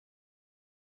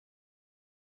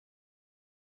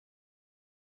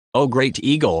O great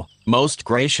eagle, most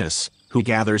gracious, who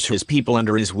gathers his people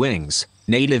under his wings,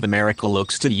 Native America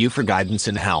looks to you for guidance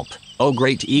and help. O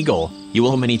great eagle, you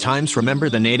will many times remember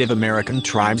the Native American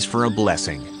tribes for a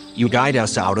blessing. You guide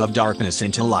us out of darkness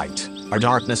into light. Are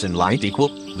darkness and light equal?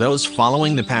 Those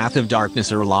following the path of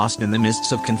darkness are lost in the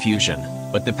mists of confusion,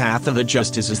 but the path of the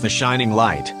justice is the shining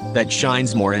light, that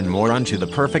shines more and more unto the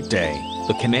perfect day.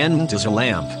 The commandment is a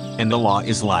lamp, and the law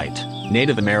is light.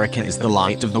 Native America is the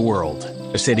light of the world.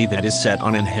 A city that is set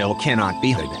on an hill cannot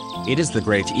be hid. It is the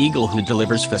great eagle who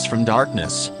delivers us from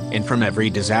darkness, and from every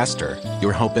disaster.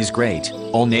 Your hope is great,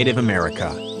 O Native America.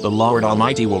 The Lord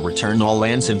Almighty will return all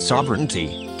lands and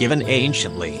sovereignty, given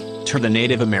anciently, to the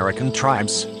Native American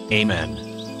tribes. Amen.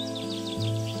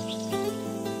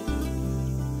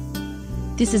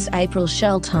 This is April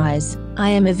Schulthies. I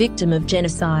am a victim of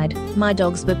genocide. My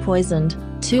dogs were poisoned.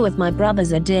 2 of my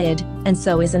brothers are dead, and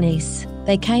so is a niece.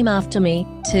 They came after me,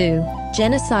 too.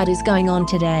 Genocide is going on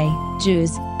today.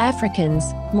 Jews, Africans,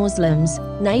 Muslims,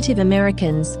 Native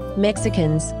Americans,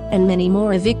 Mexicans, and many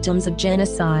more are victims of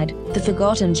genocide. The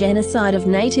forgotten genocide of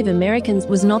Native Americans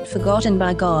was not forgotten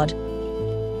by God.